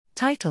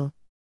Title: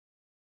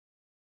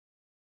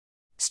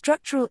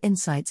 Structural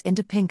Insights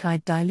into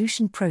Pink-Eyed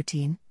Dilution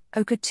Protein,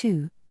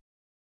 Oca2.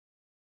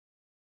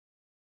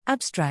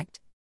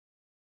 Abstract: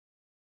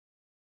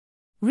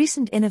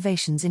 Recent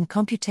innovations in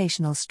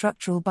computational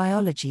structural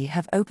biology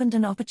have opened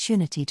an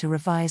opportunity to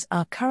revise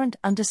our current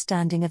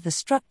understanding of the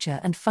structure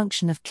and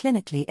function of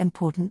clinically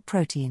important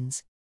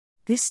proteins.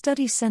 This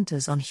study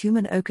centers on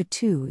human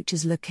Oca2, which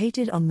is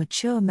located on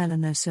mature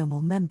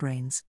melanosomal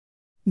membranes.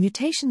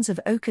 Mutations of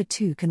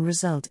Oca2 can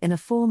result in a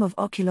form of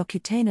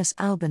oculocutaneous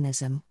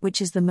albinism,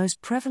 which is the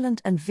most prevalent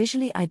and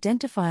visually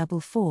identifiable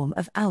form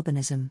of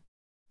albinism.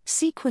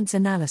 Sequence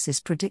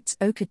analysis predicts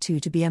Oca2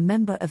 to be a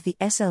member of the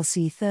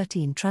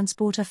SLC13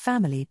 transporter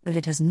family, but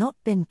it has not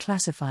been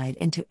classified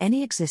into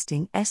any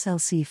existing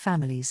SLC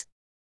families.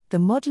 The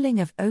modeling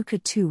of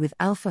Oca2 with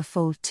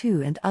AlphaFold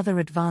 2 and other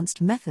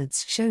advanced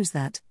methods shows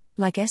that,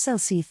 like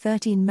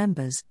SLC13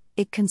 members,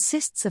 it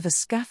consists of a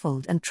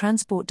scaffold and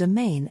transport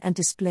domain and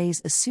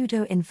displays a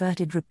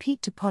pseudo-inverted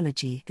repeat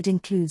topology that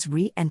includes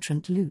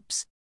re-entrant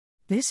loops.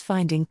 This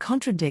finding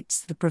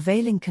contradicts the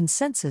prevailing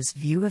consensus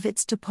view of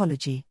its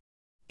topology.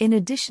 In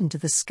addition to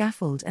the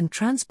scaffold and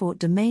transport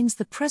domains,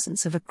 the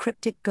presence of a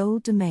cryptic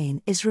gold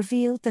domain is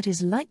revealed that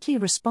is likely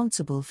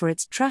responsible for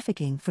its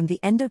trafficking from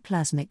the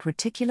endoplasmic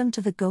reticulum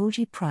to the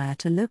Golgi prior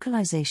to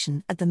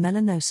localization at the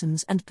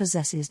melanosomes and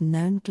possesses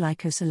known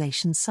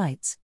glycosylation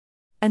sites.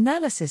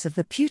 Analysis of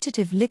the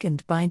putative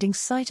ligand binding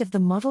site of the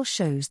model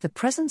shows the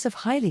presence of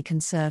highly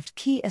conserved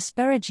key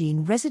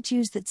asparagine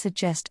residues that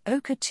suggest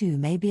Oca2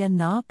 may be a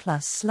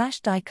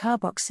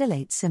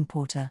Na+/dicarboxylate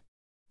symporter.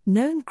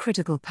 Known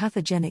critical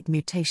pathogenic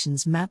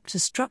mutations map to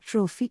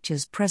structural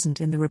features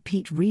present in the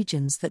repeat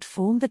regions that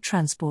form the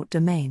transport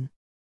domain.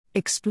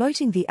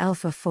 Exploiting the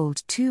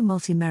AlphaFold 2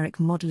 multimeric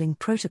modeling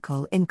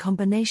protocol in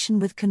combination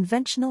with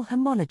conventional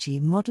homology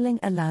modeling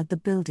allowed the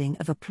building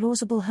of a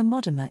plausible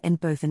homodimer in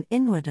both an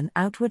inward and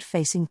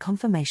outward-facing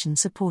conformation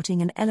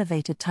supporting an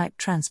elevator-type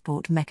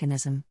transport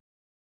mechanism.